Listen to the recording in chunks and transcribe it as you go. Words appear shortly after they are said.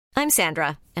I'm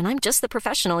Sandra, and I'm just the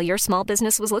professional your small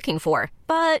business was looking for.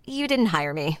 But you didn't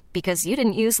hire me because you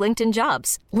didn't use LinkedIn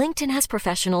Jobs. LinkedIn has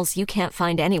professionals you can't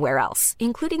find anywhere else,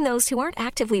 including those who aren't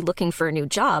actively looking for a new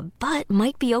job, but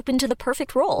might be open to the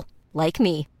perfect role, like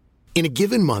me. In a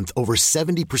given month, over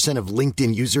 70% of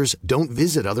LinkedIn users don't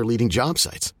visit other leading job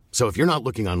sites. So if you're not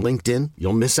looking on LinkedIn,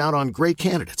 you'll miss out on great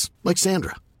candidates like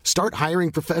Sandra. Start hiring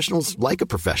professionals like a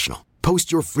professional.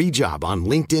 Post your free job on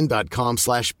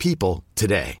linkedin.com/people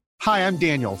today. Hi, I'm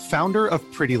Daniel, founder of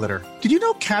Pretty Litter. Did you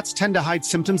know cats tend to hide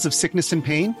symptoms of sickness and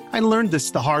pain? I learned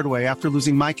this the hard way after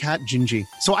losing my cat, Gingy.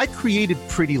 So I created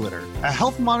Pretty Litter, a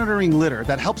health monitoring litter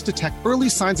that helps detect early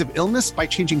signs of illness by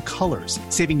changing colors,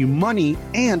 saving you money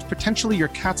and potentially your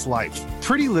cat's life.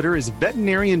 Pretty Litter is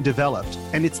veterinarian developed,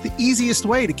 and it's the easiest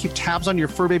way to keep tabs on your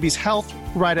fur baby's health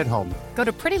right at home. Go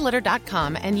to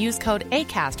prettylitter.com and use code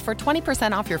ACAST for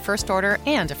 20% off your first order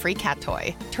and a free cat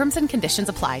toy. Terms and conditions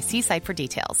apply. See site for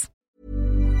details.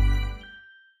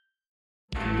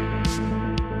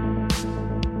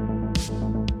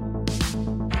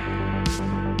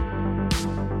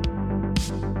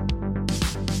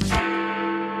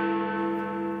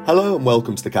 Hello and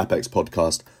welcome to the CapX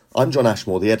podcast. I'm John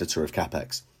Ashmore, the editor of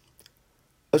CapX.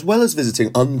 As well as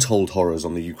visiting untold horrors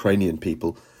on the Ukrainian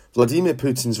people, Vladimir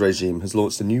Putin's regime has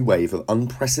launched a new wave of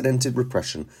unprecedented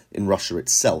repression in Russia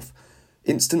itself,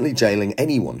 instantly jailing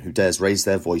anyone who dares raise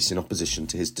their voice in opposition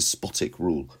to his despotic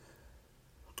rule.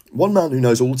 One man who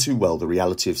knows all too well the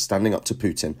reality of standing up to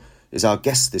Putin is our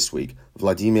guest this week,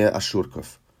 Vladimir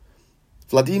Ashurkov.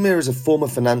 Vladimir is a former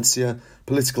financier,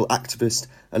 political activist,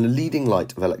 and a leading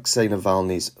light of Alexei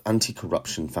Navalny's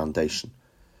anti-corruption foundation.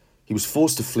 He was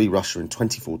forced to flee Russia in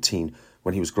 2014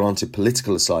 when he was granted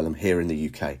political asylum here in the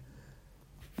UK.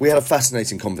 We had a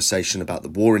fascinating conversation about the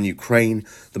war in Ukraine,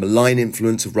 the malign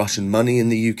influence of Russian money in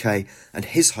the UK, and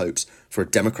his hopes for a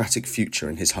democratic future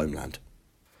in his homeland.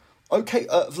 Okay,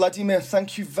 Vladimir,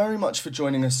 thank you very much for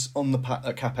joining us on the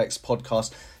CapX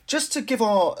podcast. Just to give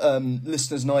our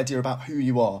listeners an idea about who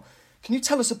you are, can you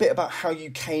tell us a bit about how you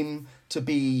came to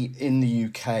be in the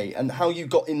UK and how you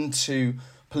got into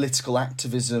political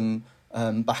activism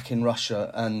back in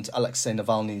Russia and Alexei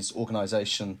Navalny's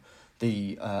organisation,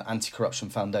 the Anti-Corruption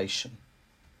Foundation?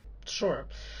 Sure.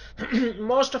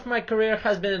 Most of my career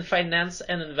has been in finance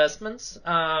and investments.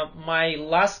 My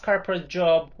last corporate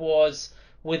job was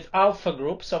with Alpha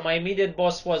Group. So my immediate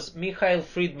boss was Mikhail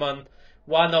Friedman,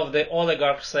 one of the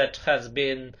oligarchs that has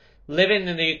been living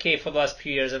in the UK for the last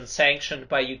few years and sanctioned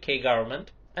by UK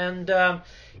government. And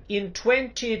in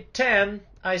 2010,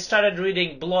 I started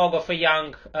reading blog of a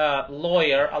young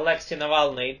lawyer, Alexei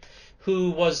Navalny,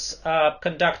 who was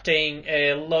conducting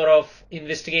a lot of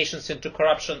investigations into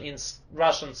corruption in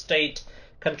Russian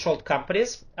state-controlled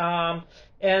companies.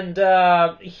 And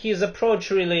his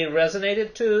approach really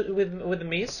resonated with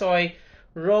me, so I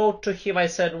wrote to him. I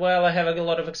said, well, I have a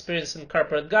lot of experience in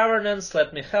corporate governance,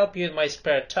 let me help you in my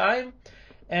spare time.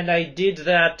 And I did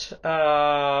that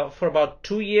for about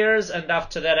 2 years, and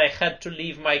after that I had to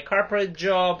leave my corporate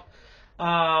job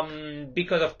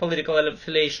because of political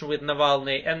affiliation with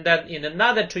Navalny. And then in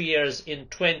another 2 years, in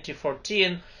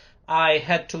 2014, I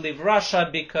had to leave Russia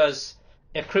because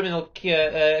a criminal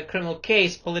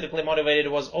case, politically motivated,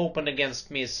 was opened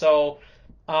against me. So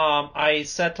I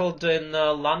settled in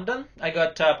London. I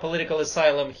got political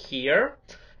asylum here,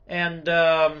 and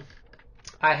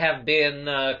I have been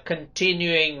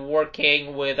continuing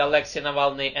working with Alexei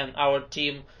Navalny and our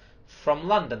team from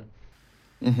London.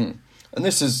 Mm-hmm. And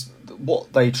this is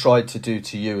what they tried to do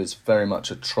to you is very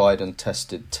much a tried and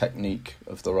tested technique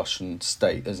of the Russian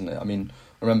state, isn't it? I mean,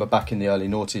 I remember back in the early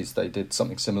noughties, they did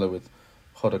something similar with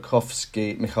Mikhail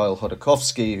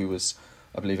Khodorkovsky, who was,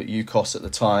 I believe, at UCOS at the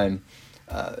time.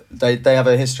 They have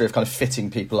a history of kind of fitting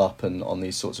people up and on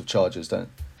these sorts of charges, don't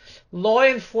they? Law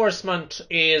enforcement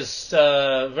is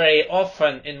very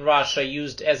often in Russia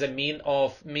used as a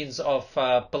means of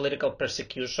political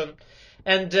persecution,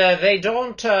 and they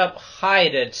don't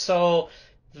hide it. So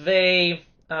they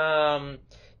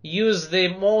use the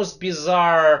most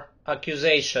bizarre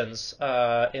accusations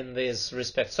in this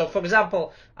respect. So, for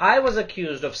example, I was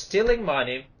accused of stealing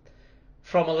money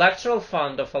from electoral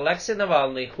fund of Alexei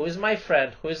Navalny, who is my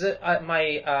friend, who is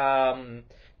my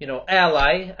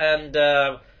ally, and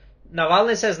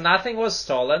Navalny says nothing was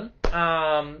stolen,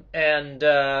 and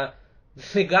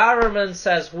the government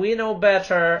says we know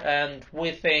better and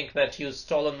we think that you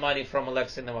stolen money from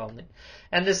Alexei Navalny.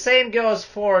 And the same goes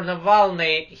for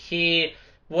Navalny. He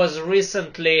was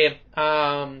recently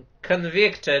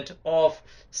convicted of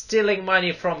stealing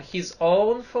money from his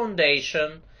own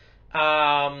foundation,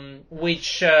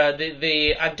 which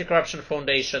the Anti-Corruption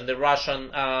Foundation, the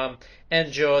Russian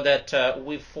NGO that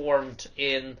we formed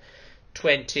in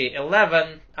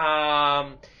 2011,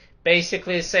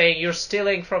 basically saying you're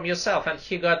stealing from yourself, and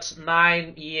he got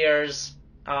 9 years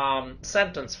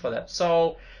sentence for that.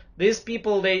 So these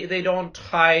people, they don't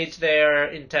hide their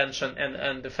intention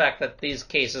and the fact that these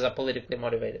cases are politically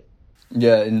motivated.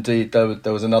 Yeah, indeed.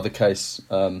 There was another case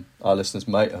our listeners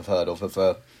might have heard of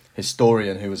a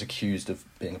historian who was accused of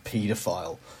being a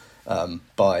paedophile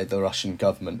by the Russian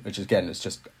government, which again is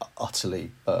just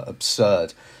utterly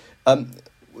absurd.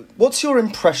 What's your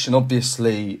impression?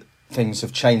 Obviously, things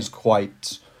have changed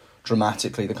quite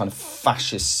dramatically, the kind of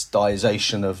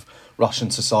fascistization of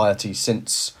Russian society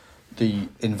since the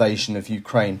invasion of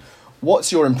Ukraine.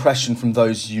 What's your impression from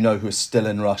those you know who are still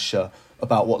in Russia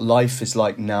about what life is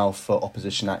like now for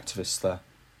opposition activists there?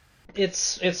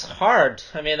 It's hard.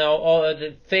 I mean, all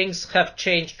the things have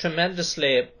changed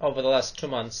tremendously over the last 2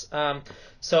 months.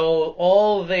 So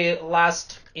all the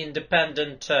last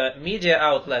independent media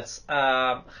outlets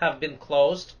have been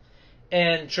closed,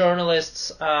 and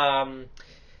journalists.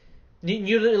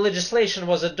 New legislation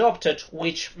was adopted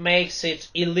which makes it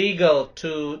illegal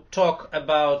to talk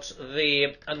about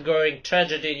the ongoing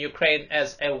tragedy in Ukraine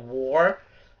as a war,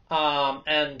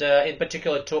 and in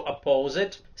particular to oppose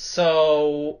it.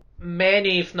 So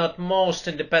many, if not most,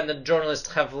 independent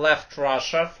journalists have left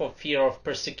Russia for fear of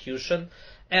persecution.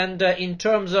 And in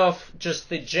terms of just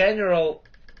the general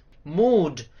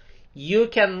mood, you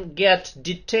can get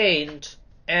detained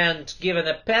and given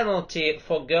a penalty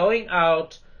for going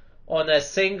out on a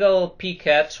single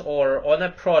picket or on a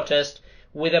protest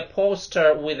with a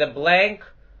poster with a blank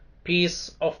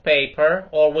piece of paper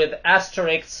or with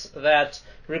asterisks that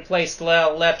replaced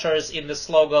letters in the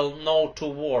slogan "No to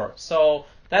War." So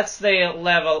that's the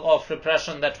level of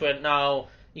repression that we're now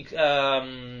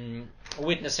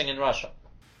witnessing in Russia.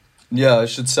 Yeah, I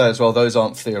should say as well, those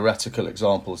aren't theoretical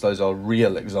examples. Those are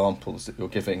real examples that you're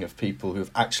giving of people who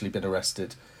have actually been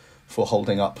arrested for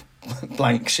holding up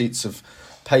blank sheets of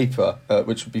paper,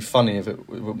 which would be funny if it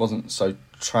wasn't so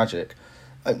tragic.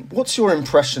 What's your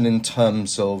impression in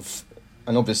terms of,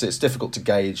 and obviously it's difficult to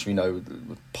gauge,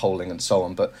 with polling and so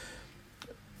on, but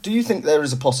do you think there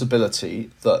is a possibility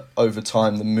that over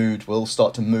time the mood will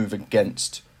start to move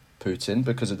against Putin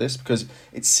because of this? Because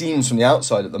it seems from the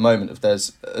outside at the moment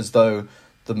as though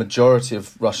the majority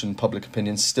of Russian public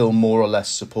opinion still more or less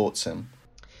supports him.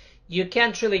 You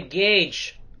can't really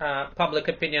gauge public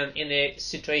opinion in a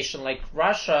situation like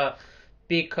Russia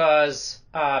because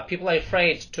people are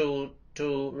afraid to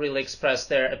really express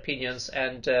their opinions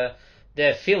and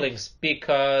their feelings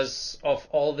because of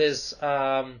all these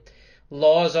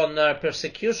laws on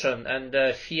persecution and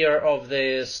fear of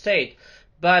the state.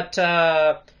 But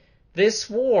this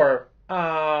war,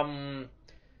 I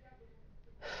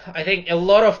think a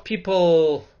lot of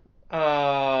people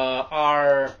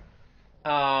are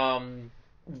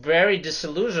very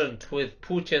disillusioned with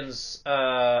Putin's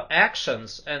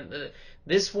actions, and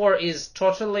this war is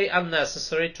totally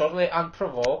unnecessary, totally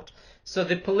unprovoked. So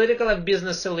the political and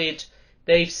business elite,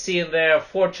 they've seen their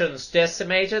fortunes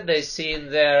decimated, they've seen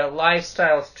their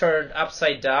lifestyles turned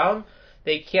upside down.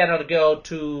 They cannot go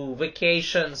to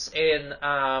vacations in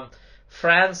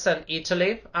France and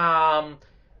Italy,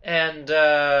 and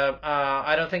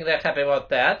I don't think they're happy about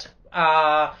that.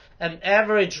 An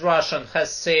average Russian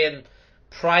has seen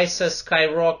prices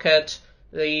skyrocket,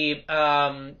 the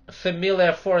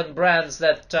familiar foreign brands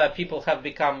that people have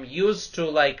become used to,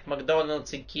 like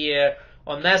McDonald's, IKEA,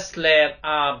 or Nestle,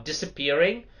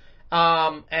 disappearing.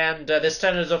 And the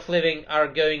standards of living are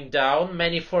going down.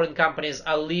 Many foreign companies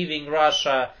are leaving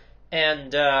Russia,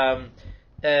 and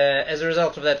as a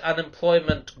result of that,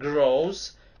 unemployment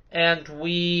grows. And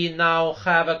we now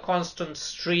have a constant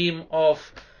stream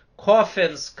of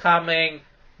coffins coming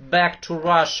back to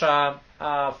Russia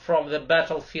from the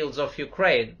battlefields of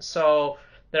Ukraine. So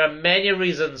there are many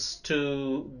reasons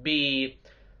to be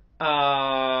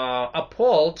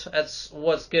appalled at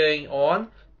what's going on,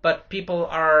 but people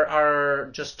are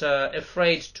just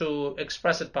afraid to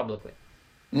express it publicly.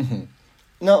 Mm-hmm.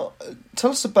 Now,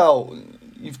 tell us about,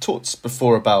 you've talked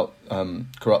before about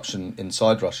corruption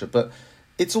inside Russia, but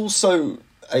it's also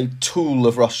a tool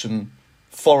of Russian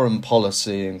foreign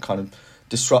policy and kind of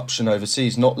disruption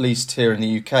overseas, not least here in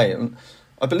the UK. And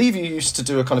I believe you used to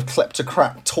do a kind of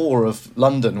kleptocrat tour of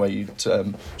London where you'd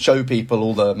show people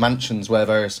all the mansions where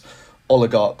various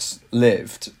oligarchs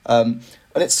lived. And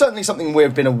it's certainly something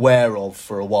we've been aware of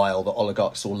for a while, that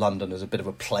oligarchs saw London as a bit of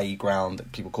a playground.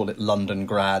 People call it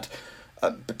Londongrad.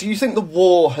 But do you think the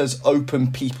war has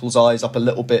opened people's eyes up a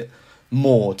little bit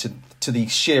more to the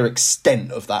sheer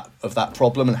extent of that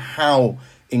problem and how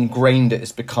ingrained it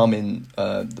has become in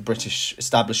the British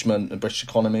establishment and British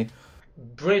economy?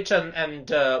 Britain and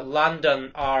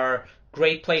London are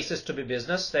great places to be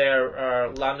business.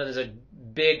 London is a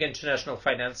big international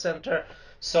finance center,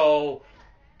 so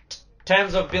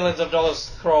tens of billions of dollars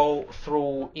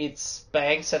through its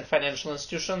banks and financial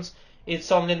institutions.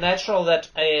 It's only natural that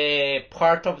a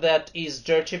part of that is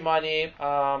dirty money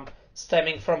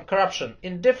stemming from corruption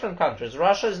in different countries.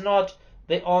 Russia is not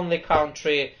the only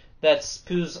country that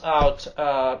spews out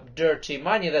dirty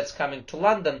money that's coming to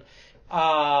London.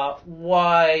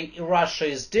 Why Russia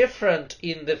is different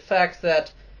in the fact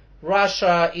that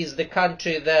Russia is the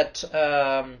country that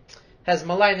has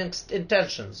malign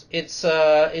intentions.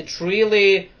 It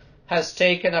really has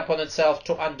taken upon itself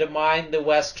to undermine the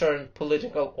Western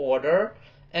political order,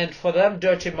 and for them,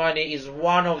 dirty money is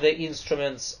one of the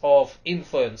instruments of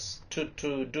influence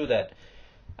to do that.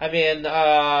 I mean,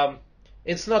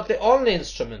 it's not the only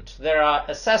instrument. There are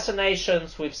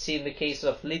assassinations. We've seen the cases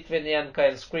of Litvinenko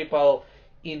and Skripal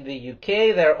in the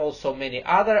UK. There are also many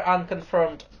other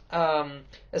unconfirmed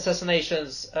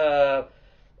assassinations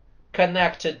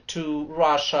connected to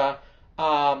Russia.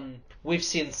 We've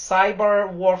seen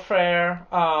cyber warfare.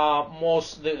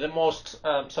 The most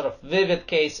sort of vivid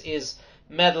case is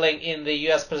meddling in the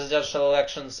US presidential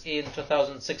elections in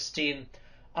 2016.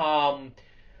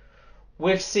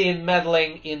 We've seen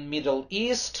meddling in Middle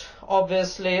East,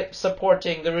 obviously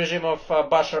supporting the regime of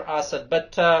Bashar Assad,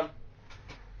 but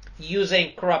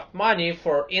using corrupt money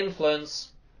for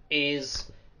influence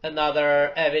is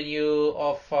another avenue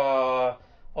of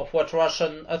what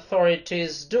Russian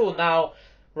authorities do. Now,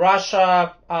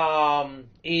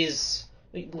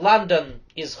 London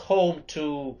is home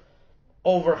to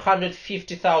over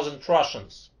 150,000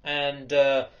 Russians, and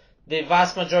the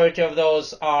vast majority of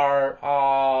those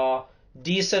are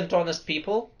decent, honest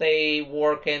people. They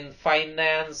work in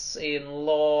finance, in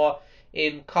law,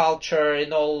 in culture,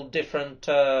 in all different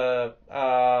walks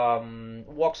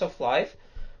of life.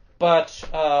 But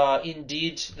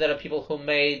indeed, there are people who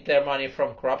made their money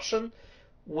from corruption.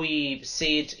 We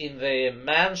see it in the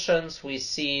mansions, we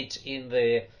see it in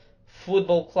the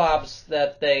football clubs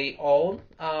that they own,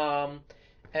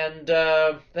 and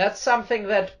that's something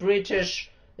that British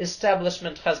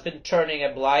establishment has been turning a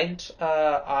blind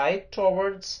eye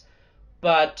towards.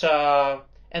 But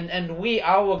and we,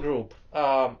 our group,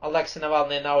 Alexei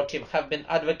Navalny and our team, have been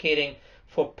advocating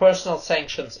for personal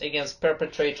sanctions against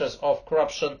perpetrators of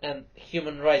corruption and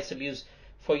human rights abuse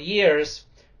for years,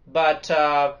 but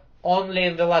only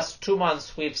in the last 2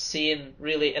 months we've seen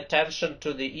really attention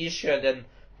to the issue and an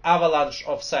avalanche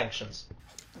of sanctions.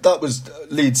 That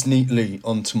leads neatly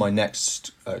onto my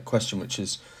next question, which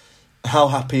is, how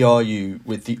happy are you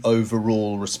with the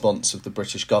overall response of the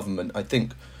British government? I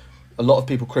think a lot of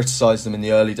people criticised them in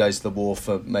the early days of the war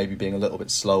for maybe being a little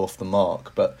bit slow off the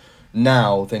mark, but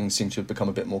now things seem to have become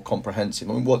a bit more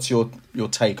comprehensive. I mean, what's your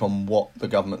take on what the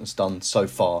government has done so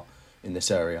far in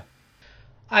this area?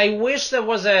 I wish there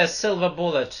was a silver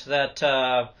bullet that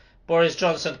Boris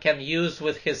Johnson can use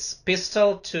with his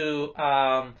pistol to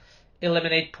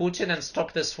eliminate Putin and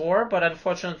stop this war, but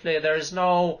unfortunately there is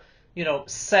no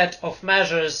set of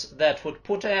measures that would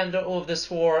put an end to all of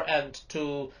this war and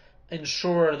to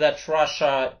ensure that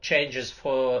Russia changes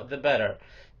for the better.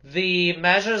 The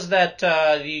measures that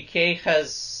the UK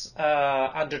has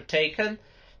undertaken,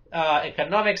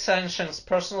 economic sanctions,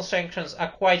 personal sanctions,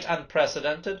 are quite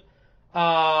unprecedented.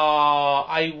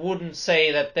 I wouldn't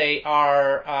say that they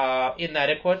are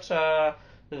inadequate.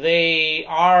 They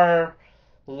are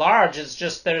large. It's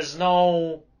just there is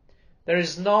no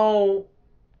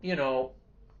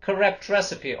correct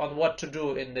recipe on what to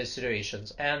do in these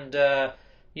situations. And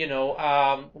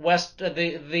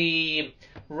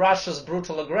Russia's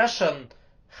brutal aggression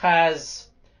has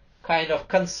kind of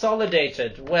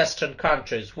consolidated Western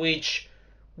countries, which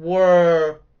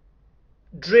were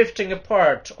drifting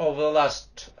apart over the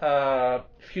last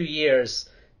few years.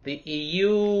 The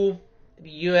EU, the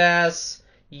US,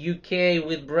 UK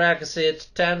with Brexit,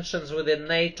 tensions within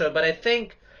NATO. But I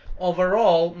think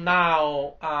overall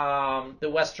now the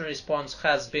Western response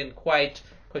has been quite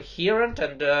coherent,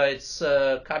 and it's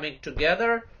coming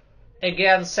together.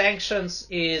 Again, sanctions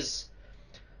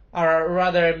are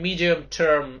rather a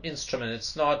medium-term instrument.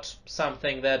 It's not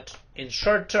something that in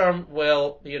short term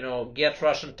will, get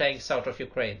Russian tanks out of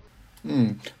Ukraine.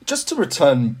 Just to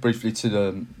return briefly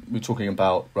to we're talking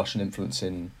about Russian influence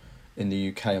in the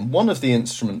UK, and one of the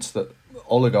instruments that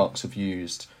oligarchs have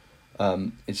used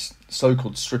is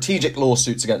so-called strategic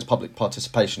lawsuits against public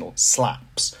participation, or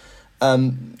SLAPs.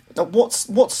 Now,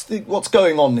 what's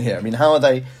going on here? I mean, how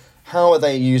how are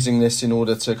they using this in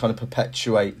order to kind of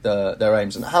perpetuate their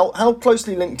aims? And how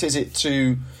closely linked is it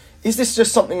to... Is this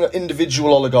just something that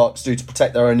individual oligarchs do to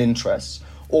protect their own interests?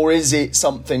 Or is it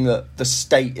something that the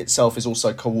state itself is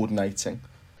also coordinating?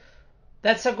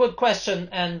 That's a good question,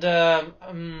 and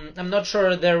I'm not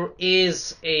sure there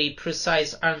is a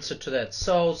precise answer to that.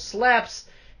 So slaps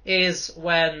is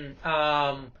when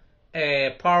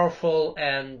a powerful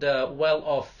and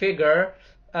well-off figure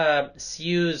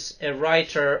sues a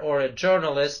writer or a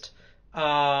journalist,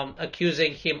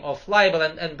 accusing him of libel,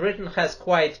 and Britain has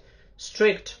quite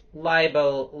strict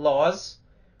libel laws,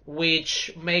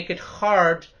 which make it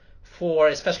hard for,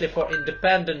 especially for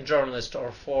independent journalists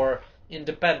or for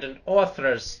independent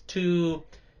authors, to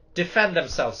defend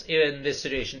themselves in this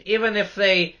situation. Even if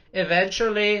they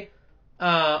eventually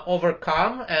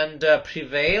overcome and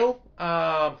prevail,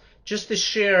 just the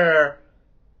sheer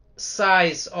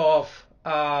size of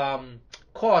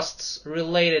costs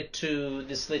related to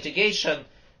this litigation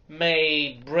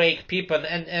may break people,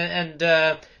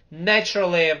 and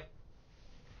naturally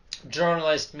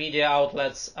journalist media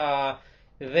outlets,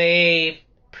 they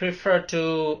prefer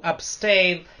to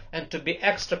abstain and to be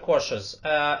extra cautious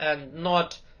and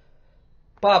not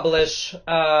publish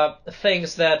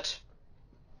things that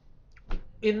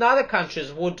in other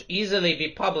countries would easily be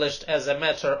published as a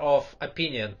matter of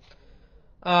opinion.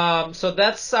 So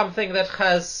that's something that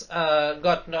has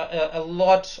gotten a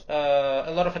lot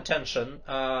of attention,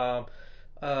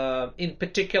 in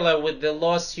particular with the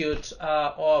lawsuit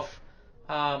of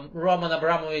Roman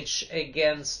Abramovich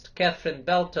against Catherine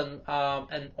Belton,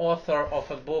 an author of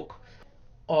a book,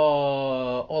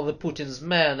 All the Putin's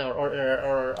Men,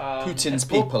 or Putin's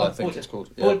People, I think it's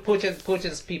called. Yeah.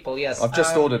 Putin's People, yes. I've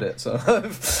just ordered it, so...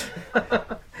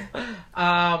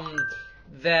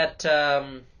 that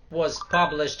was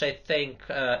published, I think,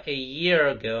 a year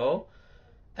ago.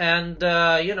 And,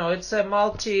 it's a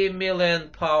multi-million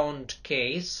pound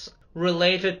case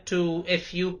related to a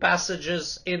few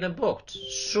passages in a book.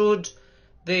 Should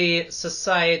the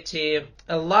society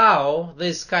allow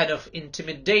this kind of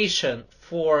intimidation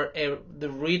for the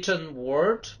written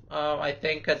word? I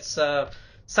think it's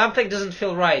something doesn't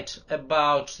feel right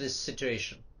about this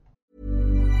situation.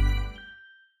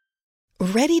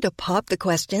 Ready to pop the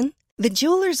question? The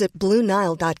jewelers at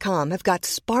BlueNile.com have got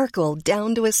sparkle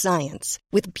down to a science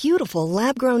with beautiful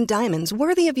lab-grown diamonds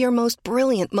worthy of your most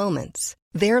brilliant moments.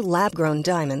 Their lab-grown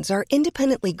diamonds are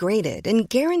independently graded and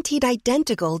guaranteed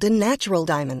identical to natural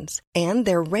diamonds, and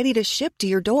they're ready to ship to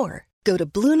your door. Go to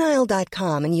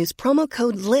BlueNile.com and use promo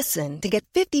code LISTEN to get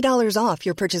 $50 off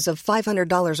your purchase of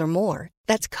 $500 or more.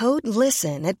 That's code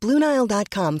LISTEN at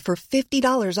BlueNile.com for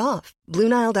 $50 off.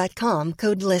 BlueNile.com,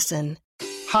 code LISTEN.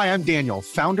 Hi, I'm Daniel,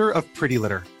 founder of Pretty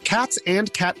Litter. Cats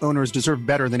and cat owners deserve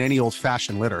better than any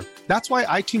old-fashioned litter. That's why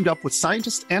I teamed up with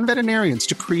scientists and veterinarians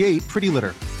to create Pretty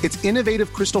Litter. Its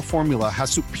innovative crystal formula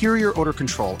has superior odor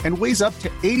control and weighs up to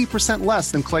 80%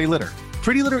 less than clay litter.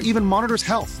 Pretty Litter even monitors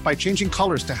health by changing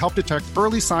colors to help detect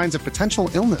early signs of potential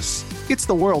illness. It's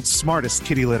the world's smartest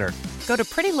kitty litter. Go to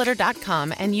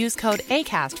prettylitter.com and use code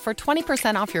ACAST for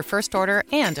 20% off your first order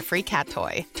and a free cat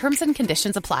toy. Terms and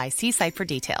conditions apply. See site for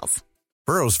details.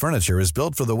 Burrow's furniture is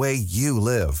built for the way you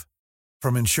live.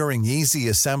 From ensuring easy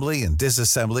assembly and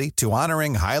disassembly to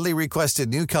honoring highly requested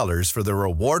new colors for their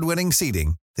award-winning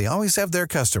seating, they always have their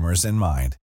customers in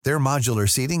mind. Their modular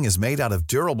seating is made out of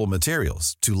durable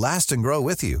materials to last and grow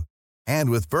with you. And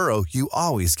with Burrow, you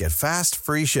always get fast,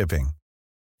 free shipping.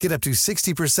 Get up to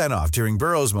 60% off during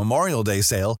Burrow's Memorial Day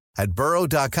sale at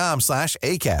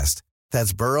burrow.com/ACAST.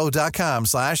 That's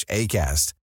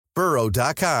burrow.com/ACAST.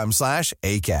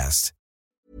 burrow.com/ACAST.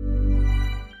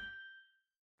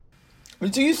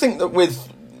 Do you think that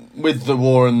with the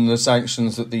war and the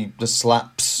sanctions that the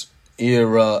slaps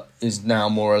era is now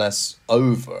more or less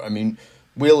over? I mean,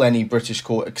 will any British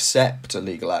court accept a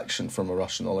legal action from a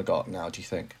Russian oligarch now, do you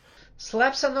think?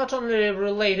 Slaps are not only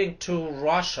relating to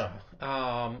Russia.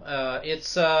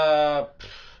 It's a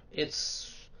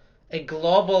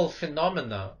global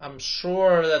phenomenon. I'm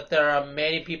sure that there are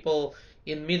many people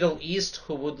in Middle East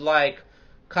who would like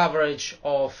coverage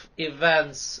of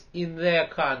events in their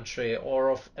country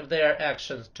or of their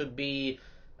actions to be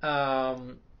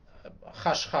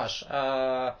hush-hush.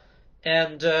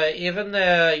 And even,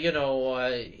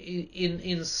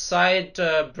 inside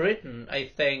Britain,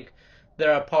 I think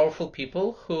there are powerful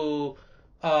people who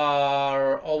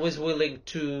are always willing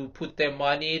to put their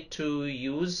money to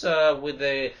use with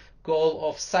the goal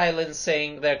of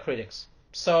silencing their critics.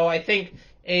 So I think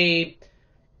a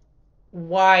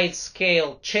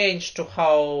wide-scale change to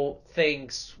how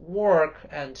things work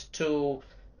and to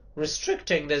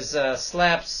restricting these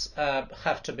slabs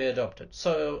have to be adopted.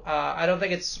 So I don't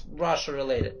think it's Russia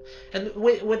related. And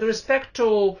with respect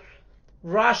to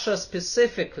Russia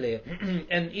specifically,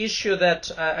 an issue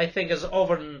that I think is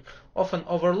often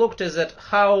overlooked is that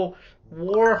how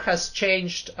war has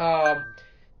changed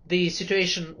the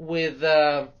situation with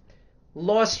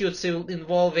lawsuits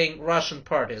involving Russian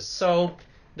parties. So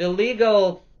the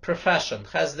legal profession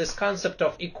has this concept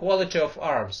of equality of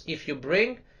arms. If you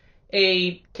bring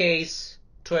a case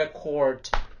to a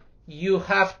court, you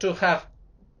have to have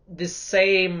the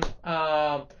same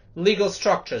legal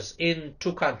structures in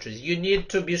two countries. You need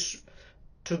to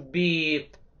be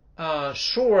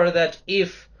sure that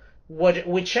if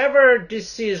whichever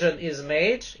decision is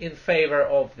made in favor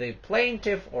of the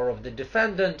plaintiff or of the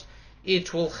defendant,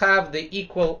 it will have the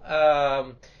equal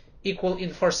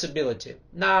enforceability.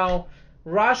 Now,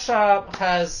 Russia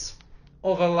has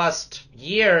over the last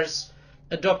years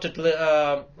adopted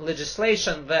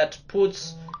legislation that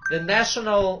puts the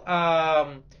national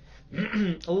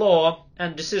law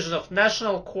and decision of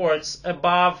national courts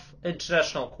above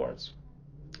international courts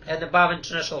and above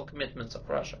international commitments of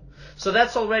Russia. So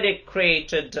that's already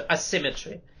created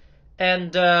asymmetry.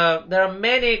 And there are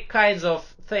many kinds of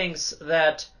things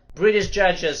that British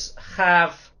judges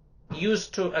have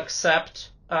used to accept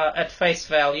at face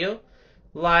value,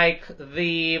 like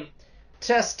the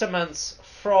testaments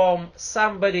from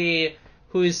somebody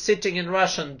who is sitting in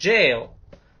Russian jail.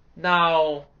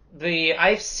 Now,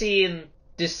 I've seen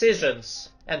decisions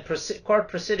and court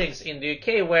proceedings in the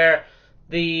UK where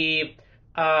the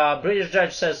British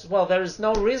judge says, well, there is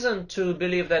no reason to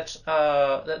believe that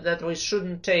that we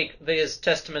shouldn't take this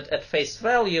testament at face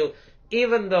value,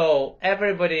 even though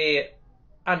everybody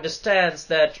understands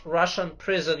that Russian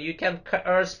prison, you can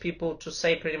coerce people to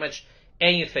say pretty much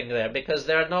anything there, because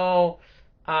there are no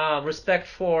respect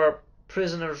for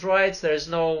prisoners' rights, there is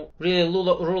no really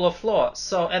rule of law.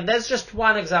 So, and that's just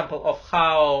one example of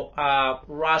how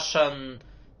Russian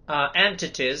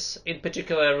entities, in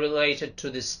particular related to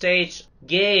the state,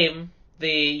 game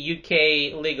the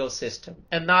UK legal system.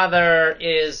 Another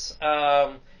is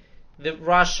that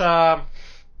Russia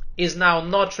is now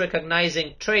not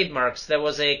recognizing trademarks. There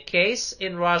was a case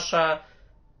in Russia,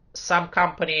 some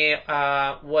company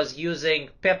was using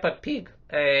Peppa Pig,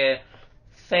 a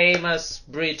famous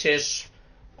British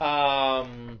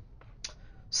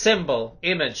symbol,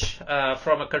 image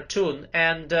from a cartoon,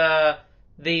 and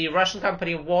the Russian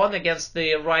company won against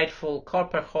the rightful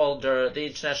copyright holder, the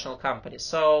international company.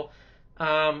 So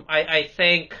I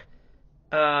think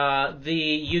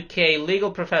the UK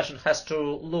legal profession has to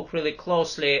look really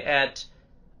closely at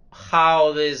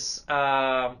how these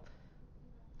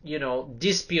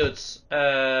disputes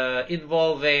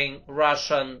involving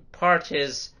Russian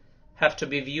parties have to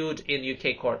be viewed in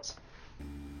UK courts.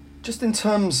 Just in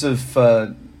terms of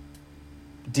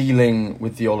dealing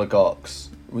with the oligarchs,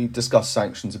 we've discussed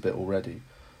sanctions a bit already.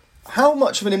 How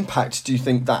much of an impact do you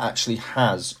think that actually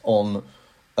has on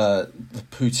the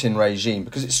Putin regime?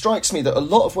 Because it strikes me that a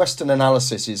lot of Western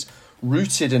analysis is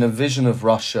rooted in a vision of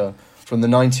Russia from the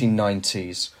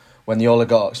 1990s, when the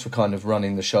oligarchs were kind of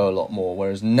running the show a lot more,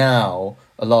 whereas now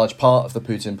a large part of the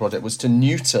Putin project was to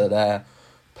neuter their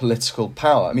political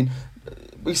power. I mean,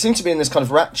 we seem to be in this kind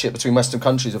of ratchet between Western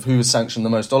countries of who has sanctioned the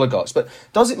most oligarchs, but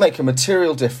does it make a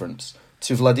material difference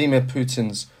to Vladimir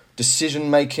Putin's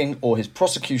decision-making or his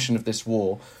prosecution of this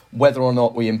war, whether or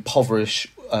not we impoverish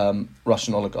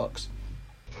Russian oligarchs?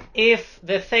 If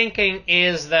the thinking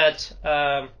is that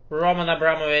Roman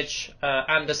Abramovich,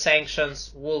 under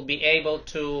sanctions, will be able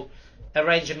to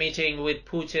arrange a meeting with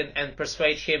Putin and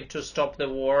persuade him to stop the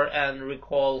war and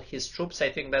recall his troops, I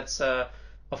think that's,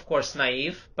 of course,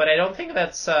 naive. But I don't think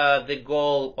that's the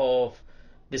goal of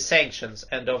the sanctions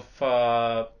and of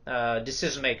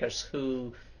decision makers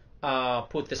who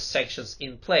put the sanctions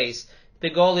in place. The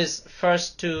goal is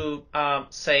first to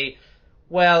say,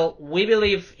 well, we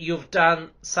believe you've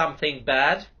done something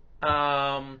bad,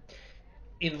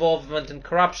 involvement in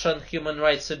corruption, human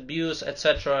rights abuse,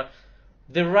 etc.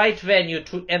 The right venue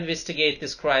to investigate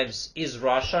these crimes is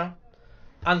Russia.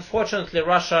 Unfortunately,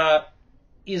 Russia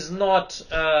is not,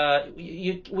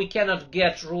 we cannot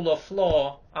get rule of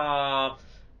law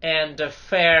and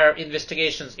fair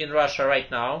investigations in Russia right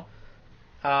now,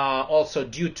 also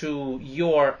due to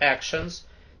your actions.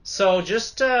 So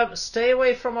just stay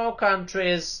away from our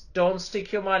countries, don't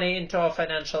stick your money into our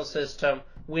financial system.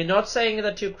 We're not saying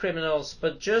that you're criminals,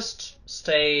 but just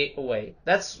stay away.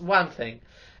 That's one thing.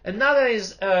 Another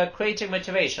is creating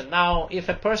motivation. Now, if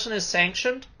a person is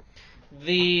sanctioned,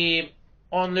 the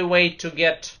only way to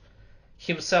get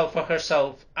himself or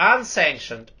herself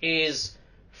unsanctioned is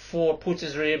for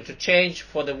Putin's regime to change,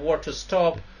 for the war to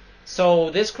stop. So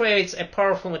this creates a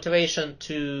powerful motivation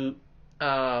to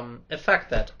affect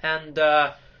that. And,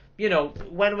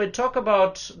 when we talk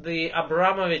about the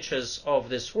Abramoviches of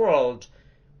this world,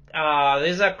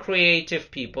 these are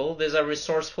creative people, these are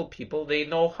resourceful people, they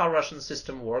know how Russian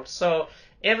system works. So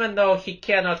even though he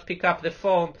cannot pick up the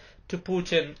phone to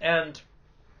Putin and,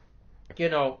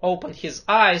 open his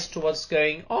eyes to what's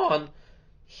going on,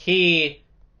 he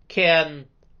can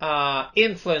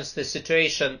influence the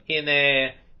situation in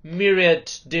a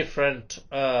myriad different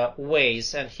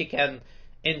ways, and he can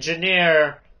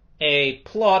engineer a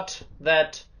plot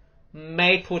that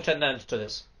may put an end to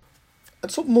this.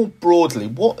 And sort of more broadly,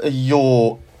 what are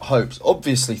your hopes?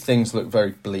 Obviously, things look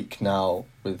very bleak now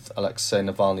with Alexei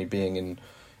Navalny being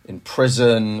in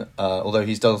prison, although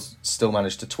he does still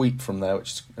manage to tweet from there,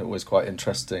 which is always quite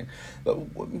interesting. But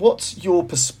what's your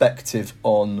perspective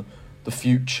on the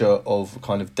future of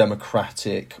kind of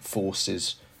democratic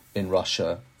forces in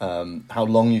Russia? How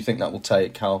long you think that will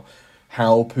take?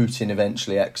 How Putin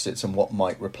eventually exits and what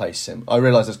might replace him? I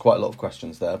realise there's quite a lot of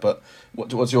questions there, but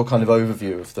what's your kind of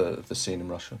overview of the scene in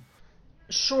Russia?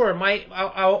 Sure.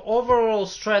 Our overall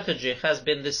strategy has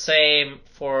been the same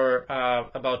for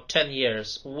about 10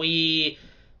 years. We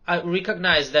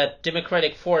recognize that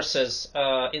democratic forces,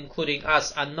 including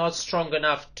us, are not strong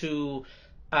enough to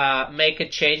make a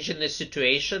change in the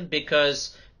situation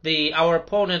because our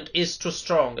opponent is too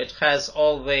strong. It has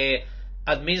all the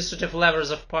administrative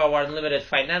levers of power, unlimited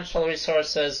financial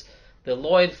resources, the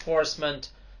law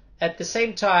enforcement. At the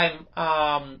same time,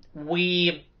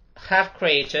 we have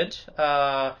created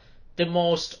the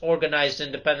most organized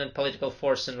independent political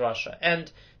force in Russia.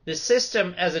 And the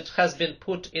system as it has been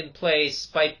put in place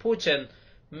by Putin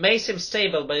may seem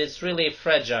stable, but it's really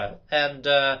fragile. And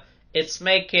it's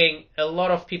making a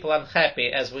lot of people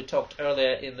unhappy, as we talked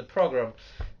earlier in the program.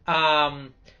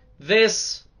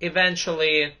 This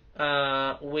eventually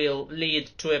will lead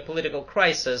to a political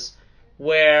crisis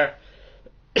where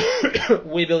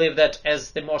we believe that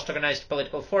as the most organized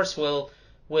political force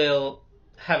will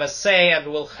have a say and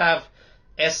will have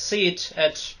a seat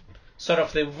at sort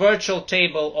of the virtual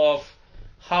table of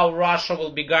how Russia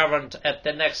will be governed at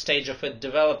the next stage of its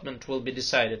development will be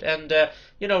decided. And,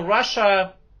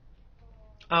 Russia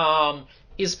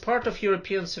is part of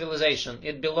European civilization.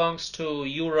 It belongs to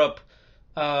Europe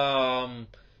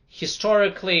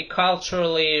historically,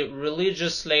 culturally,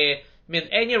 religiously. I mean,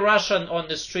 any Russian on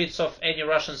the streets of any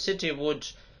Russian city would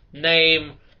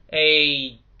name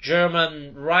a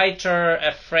German writer,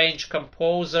 a French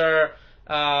composer,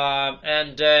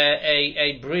 and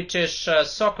a British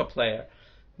soccer player.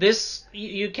 This,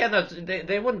 you cannot,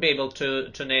 they wouldn't be able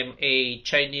to name a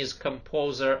Chinese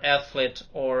composer, athlete,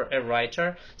 or a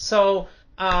writer. So,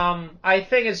 I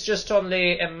think it's just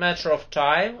only a matter of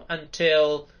time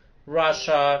until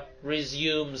Russia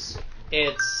resumes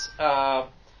its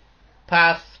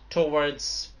path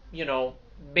towards,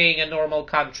 being a normal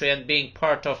country and being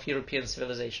part of European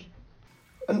civilization.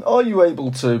 And are you able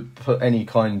to put any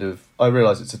kind of, I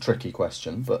realise it's a tricky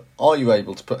question, but are you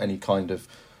able to put any kind of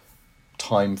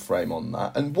time frame on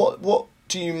that? And what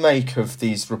do you make of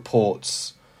these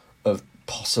reports of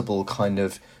possible kind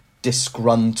of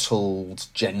disgruntled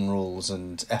generals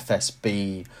and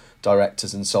FSB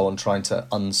directors and so on trying to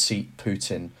unseat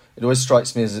Putin? It always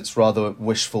strikes me as it's rather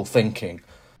wishful thinking.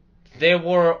 There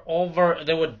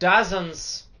were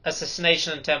dozens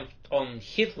assassination attempts on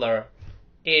Hitler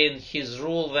in his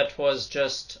rule that was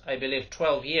just, I believe,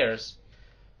 12 years.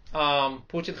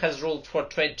 Putin has ruled for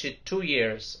 22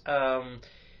 years.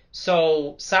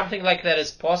 So something like that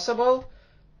is possible,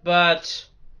 but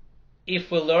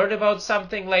if we learn about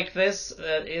something like this,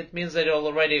 it means that it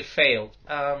already failed.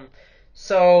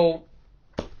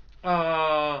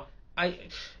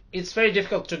 It's very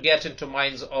difficult to get into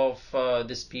minds of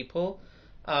these people.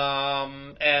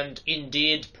 And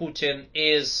indeed, Putin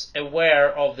is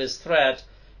aware of this threat,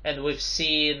 and we've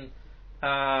seen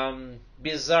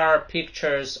bizarre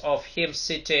pictures of him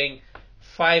sitting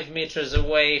 5 meters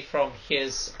away from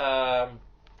his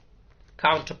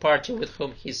counterparty with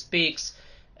whom he speaks,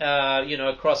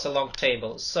 across a long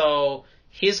table. So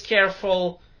he's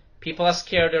careful. People are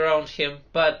scared around him,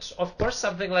 but of course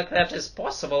something like that is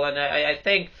possible. And I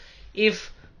think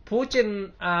if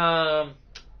Putin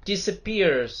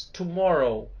disappears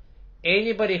tomorrow,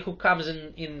 anybody who comes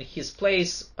in his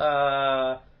place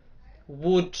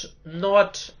would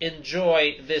not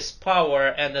enjoy this power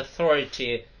and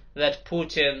authority that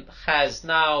Putin has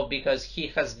now, because he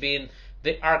has been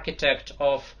the architect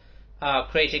of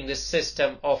creating this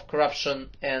system of corruption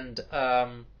and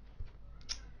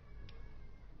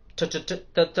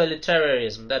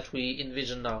totalitarianism that we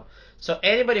envision now. So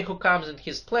anybody who comes in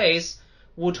his place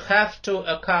would have to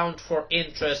account for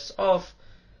interests of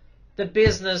the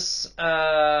business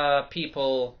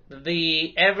people,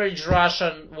 the average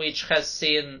Russian, which has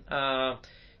seen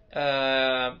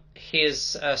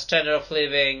his standard of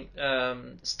living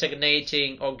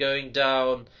stagnating or going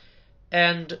down,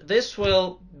 and this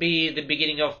will be the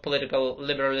beginning of political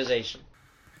liberalization.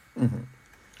 Mm-hmm.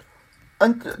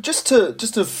 And just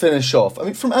to finish off, I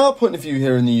mean, from our point of view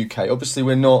here in the UK, obviously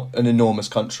we're not an enormous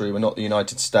country. We're not the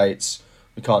United States.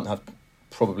 We can't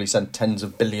probably send tens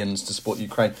of billions to support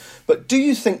Ukraine. But do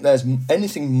you think there's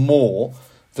anything more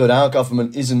that our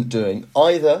government isn't doing,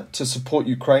 either to support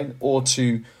Ukraine or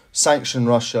to sanction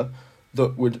Russia,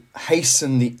 that would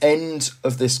hasten the end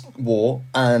of this war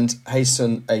and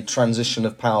hasten a transition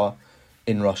of power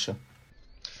in Russia?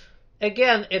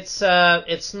 Again, it's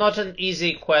not an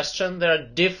easy question. There are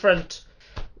different.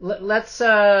 Let's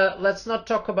not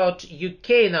talk about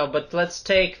UK now, but let's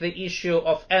take the issue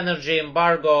of energy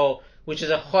embargo, which is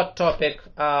a hot topic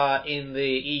in the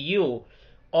EU.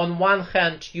 On one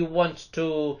hand, you want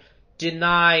to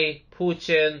deny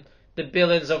Putin the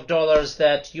billions of dollars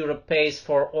that Europe pays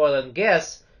for oil and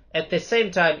gas. At the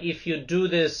same time, if you do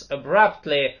this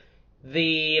abruptly,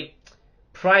 the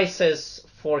prices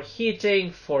for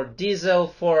heating, for diesel,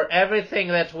 for everything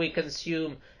that we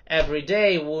consume every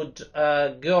day would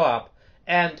go up.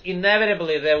 And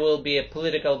inevitably there will be a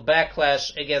political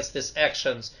backlash against these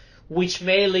actions, which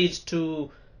may lead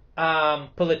to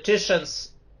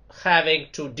politicians having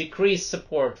to decrease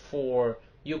support for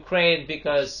Ukraine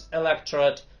because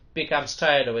electorate becomes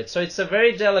tired of it. So it's a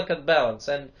very delicate balance,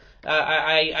 and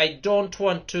I don't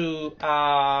want to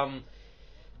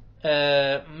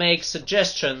make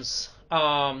suggestions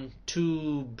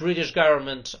to British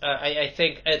government. I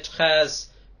think it has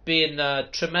been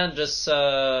tremendous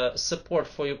support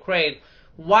for Ukraine.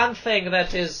 One thing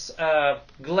that is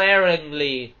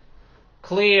glaringly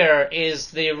clear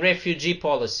is the refugee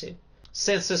policy.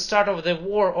 Since the start of the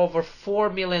war, over 4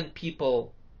 million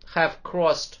people have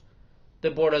crossed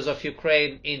the borders of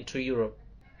Ukraine into Europe.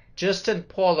 Just in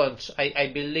Poland, I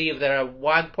believe there are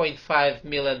 1.5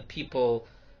 million people,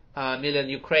 million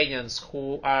Ukrainians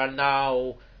who are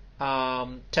now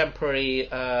temporarily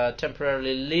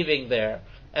living there.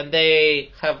 And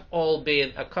they have all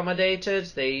been accommodated,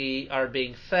 they are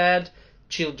being fed,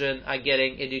 children are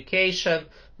getting education.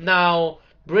 Now,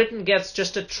 Britain gets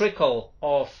just a trickle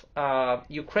of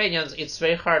Ukrainians. It's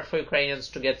very hard for Ukrainians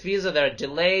to get visa, there are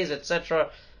delays,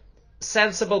 etc.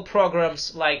 Sensible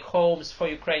programs like homes for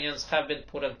Ukrainians have been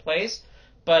put in place,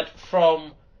 but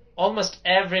from almost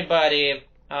everybody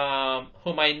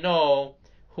whom I know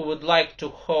who would like to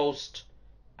host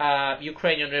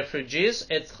Ukrainian refugees,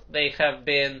 they have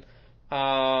been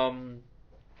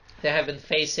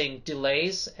facing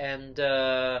delays, and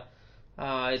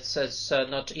it's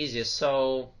not easy.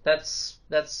 So that's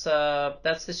the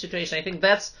situation. I think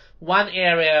that's one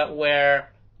area where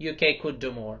UK could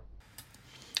do more.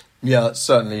 Yeah, that's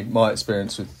certainly my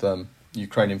experience with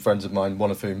Ukrainian friends of mine,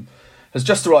 one of whom has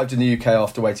just arrived in the UK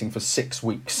after waiting for 6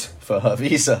 weeks for her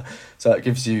visa. So it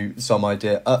gives you some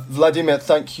idea. Vladimir,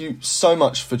 thank you so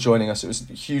much for joining us. It was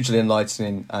a hugely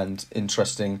enlightening and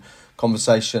interesting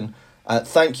conversation.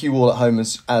 Thank you all at home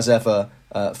as ever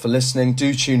for listening.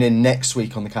 Do tune in next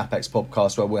week on the CapEx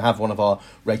podcast, where we'll have one of our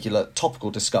regular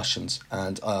topical discussions,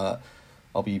 and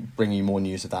I'll be bringing you more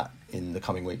news of that in the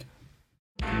coming week.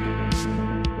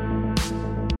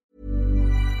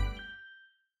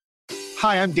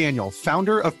 Hi, I'm Daniel,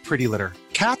 founder of Pretty Litter.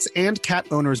 Cats and cat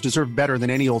owners deserve better than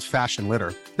any old-fashioned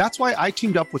litter. That's why I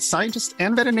teamed up with scientists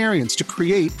and veterinarians to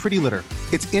create Pretty Litter.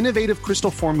 Its innovative crystal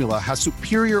formula has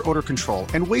superior odor control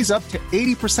and weighs up to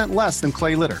 80% less than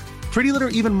clay litter. Pretty Litter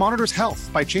even monitors health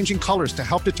by changing colors to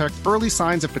help detect early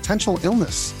signs of potential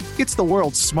illness. It's the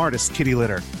world's smartest kitty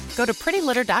litter. Go to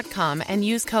prettylitter.com and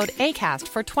use code ACAST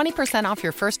for 20% off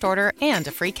your first order and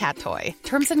a free cat toy.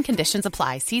 Terms and conditions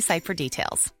apply. See site for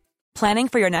details. Planning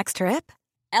for your next trip?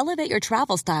 Elevate your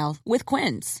travel style with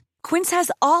Quince. Quince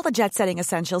has all the jet-setting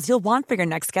essentials you'll want for your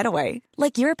next getaway,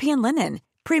 like European linen,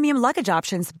 premium luggage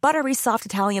options, buttery soft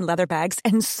Italian leather bags,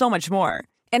 and so much more.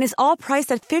 And is all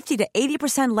priced at 50 to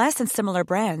 80% less than similar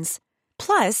brands.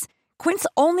 Plus, Quince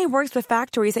only works with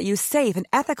factories that use safe and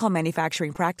ethical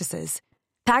manufacturing practices.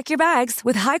 Pack your bags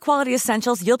with high-quality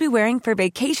essentials you'll be wearing for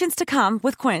vacations to come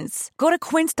with Quince. Go to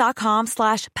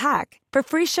quince.com/pack for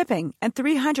free shipping and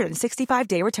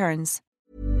 365-day returns.